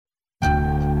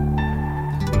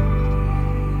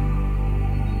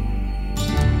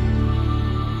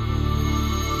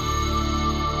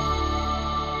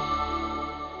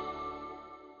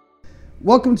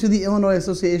Welcome to the Illinois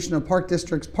Association of Park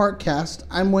Districts Parkcast.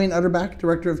 I'm Wayne Utterback,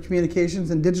 Director of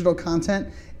Communications and Digital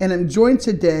Content, and I'm joined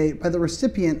today by the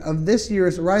recipient of this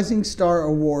year's Rising Star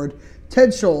Award, Ted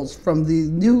Scholes from the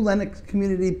New Lenox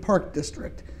Community Park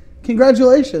District.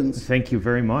 Congratulations. Thank you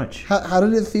very much. How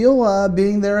did it feel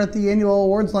being there at the annual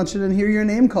awards luncheon and hear your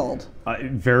name called?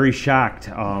 Very shocked.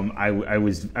 I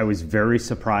was very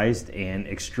surprised and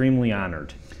extremely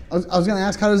honored. I was going to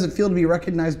ask, how does it feel to be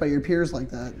recognized by your peers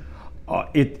like that?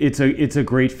 It's a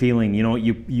great feeling. You know,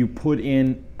 you put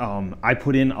in. I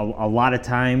put in a lot of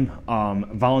time,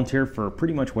 volunteer for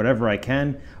pretty much whatever I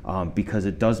can, because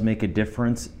it does make a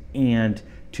difference. And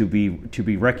to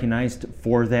be recognized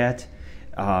for that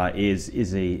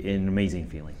is an amazing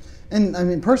feeling. And I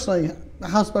mean, personally,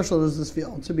 how special does this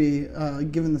feel to be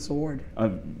given this award?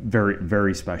 Very,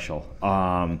 very special.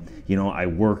 You know, I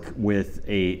work with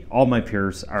all my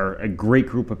peers are a great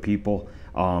group of people.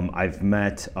 I've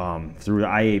met through the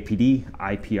IAPD,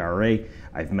 IPRA.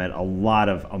 I've met a lot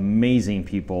of amazing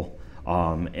people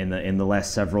in the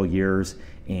last several years,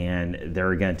 and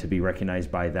there again, to be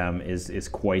recognized by them is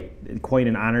quite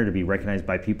an honor to be recognized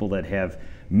by people that have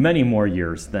many more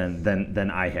years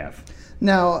than I have.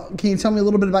 Now, can you tell me a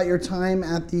little bit about your time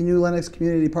at the New Lenox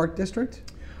Community Park District?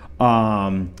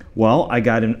 Well, I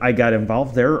got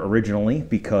involved there originally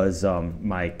because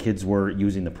my kids were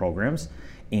using the programs,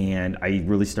 and I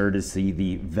really started to see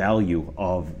the value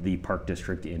of the park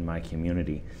district in my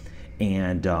community.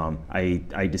 And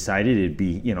I decided it'd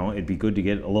be good to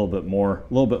get a little bit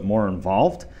more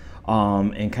involved,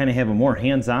 and kind of have a more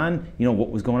hands-on,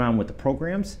 what was going on with the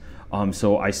programs.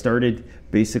 So I started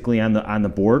basically on the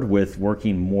board with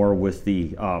working more with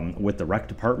the rec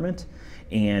department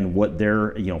and what their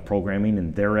programming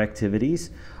and their activities.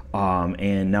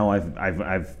 And now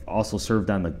I've also served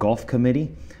on the golf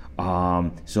committee.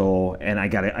 And I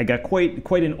got quite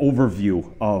an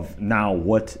overview of now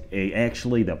what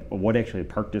actually a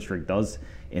park district does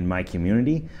in my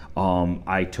community.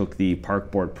 I took the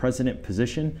park board president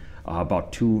position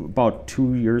about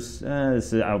 2 years.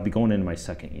 I'll be going into my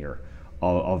second year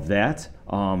of that,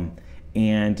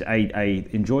 and I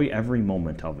enjoy every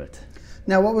moment of it.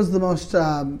 Now, what was the most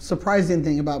surprising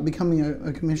thing about becoming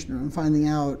a commissioner and finding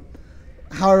out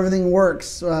how everything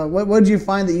works? What did you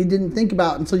find that you didn't think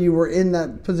about until you were in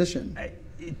that position?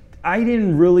 I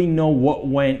didn't really know what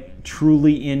went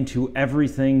truly into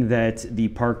everything that the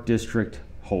park district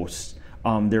hosts.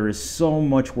 There is so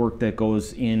much work that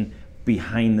goes in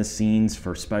behind the scenes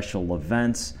for special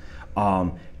events.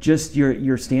 Just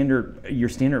your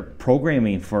standard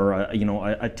programming for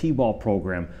a t-ball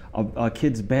program, a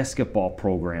kids basketball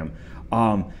program.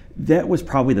 That was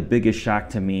probably the biggest shock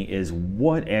to me, is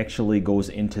what actually goes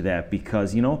into that,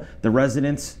 because the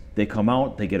residents, they come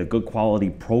out, they get a good quality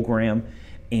program,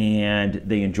 and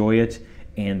they enjoy it,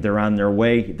 and they're on their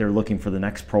way, they're looking for the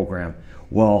next program.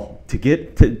 Well, to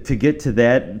get to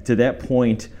that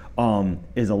point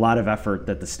is a lot of effort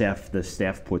that the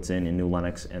staff puts in New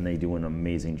Lenox, and they do an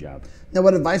amazing job. Now,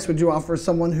 what advice would you offer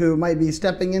someone who might be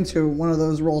stepping into one of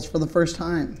those roles for the first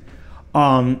time?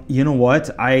 You know what?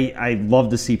 I love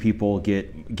to see people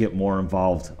get more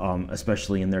involved,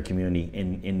 especially in their community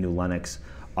in New Lenox.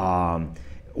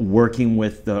 Working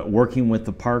with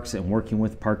the parks and working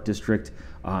with Park District,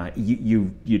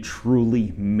 you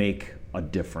truly make a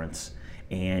difference,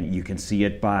 and you can see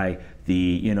it by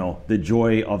the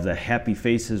joy of the happy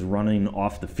faces running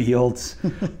off the fields,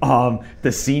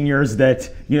 the seniors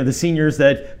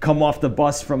that come off the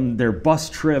bus from their bus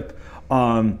trip.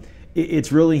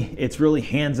 It's really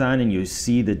hands-on, and you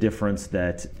see the difference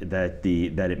that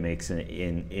it makes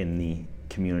in the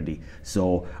community.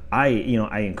 So I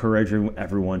encourage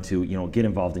everyone to get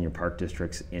involved in your park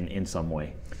districts in some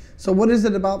way. So what is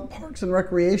it about parks and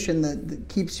recreation that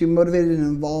keeps you motivated and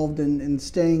involved and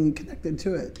staying connected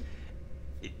to it?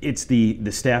 It's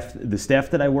the staff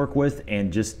that I work with,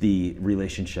 and just the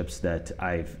relationships that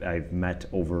I've met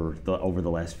over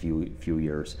the last few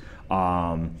years.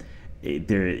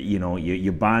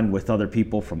 You bond with other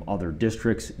people from other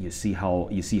districts. You see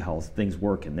how things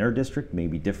work in their district,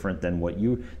 maybe different than what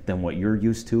you're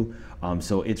used to.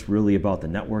 So it's really about the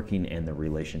networking and the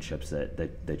relationships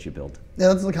that you build. Yeah,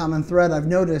 that's the common thread I've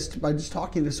noticed by just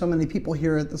talking to so many people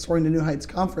here at the Soaring to New Heights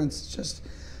conference. It's just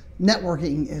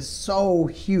networking is so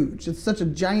huge. It's such a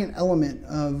giant element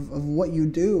of what you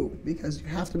do, because you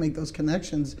have to make those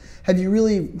connections. Have you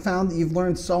really found that you've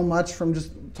learned so much from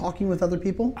just talking with other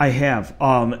people? I have.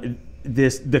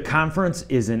 the conference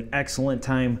is an excellent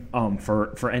time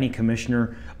for any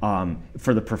commissioner,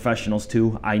 for the professionals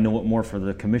too. I know it more for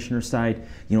the commissioner side,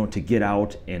 to get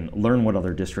out and learn what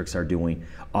other districts are doing.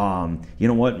 You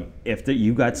know what, if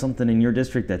you got something in your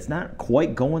district that's not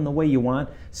quite going the way you want,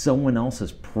 someone else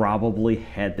has probably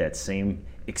had that same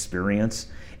experience.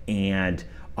 And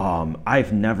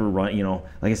I've never run,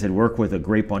 like I said, work with a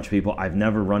great bunch of people. I've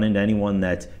never run into anyone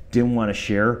that didn't want to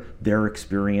share their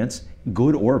experience,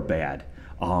 good or bad.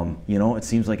 It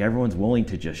seems like everyone's willing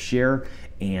to just share,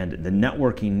 and the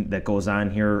networking that goes on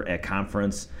here at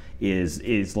conference is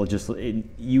just,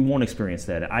 you won't experience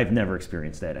that. I've never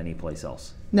experienced that anyplace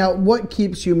else. Now, what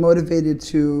keeps you motivated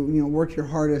to work your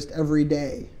hardest every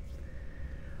day?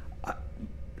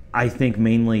 I think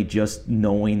mainly just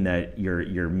knowing that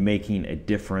you're making a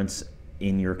difference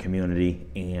in your community,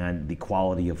 and the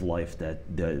quality of life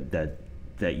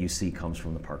that you see comes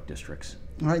from the park districts.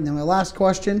 All right, now my last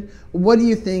question. What do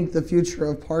you think the future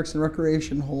of parks and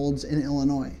recreation holds in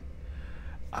Illinois?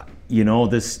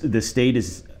 The state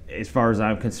is, as far as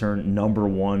I'm concerned,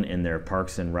 #1 in their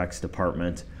Parks and Recs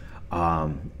department.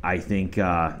 I think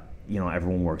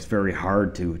everyone works very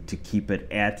hard to keep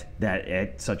it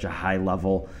at such a high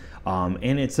level,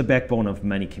 and it's the backbone of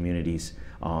many communities.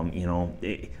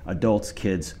 Adults,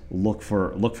 kids look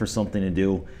for something to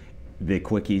do. The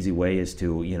quick, easy way is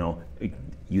to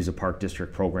use a park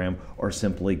district program, or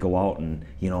simply go out and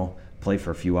play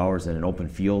for a few hours in an open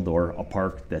field or a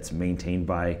park that's maintained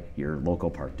by your local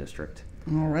park district.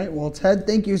 All right. Well, Ted,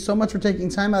 thank you so much for taking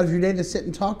time out of your day to sit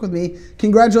and talk with me.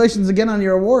 Congratulations again on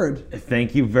your award.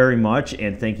 Thank you very much,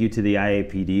 and thank you to the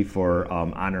IAPD for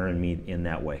honoring me in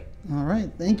that way. All right.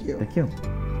 Thank you. Thank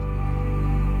you.